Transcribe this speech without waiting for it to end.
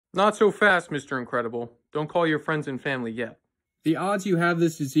Not so fast, Mr. Incredible. Don't call your friends and family yet. The odds you have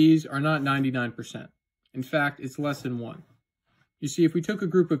this disease are not 99%. In fact, it's less than 1. You see, if we took a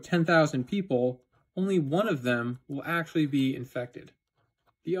group of 10,000 people, only one of them will actually be infected.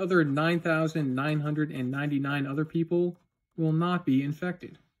 The other 9,999 other people will not be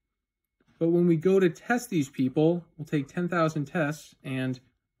infected. But when we go to test these people, we'll take 10,000 tests and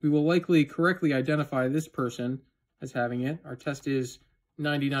we will likely correctly identify this person as having it. Our test is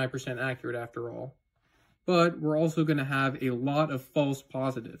 99% accurate after all. But we're also going to have a lot of false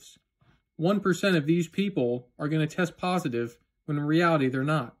positives. 1% of these people are going to test positive when in reality they're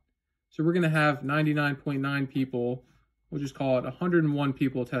not. So we're going to have 99.9 people, we'll just call it 101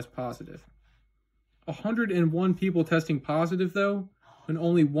 people test positive. 101 people testing positive though, when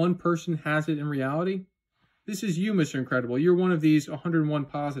only one person has it in reality? This is you, Mr. Incredible. You're one of these 101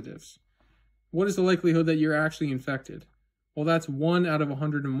 positives. What is the likelihood that you're actually infected? Well, that's 1 out of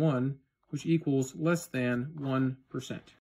 101, which equals less than 1%.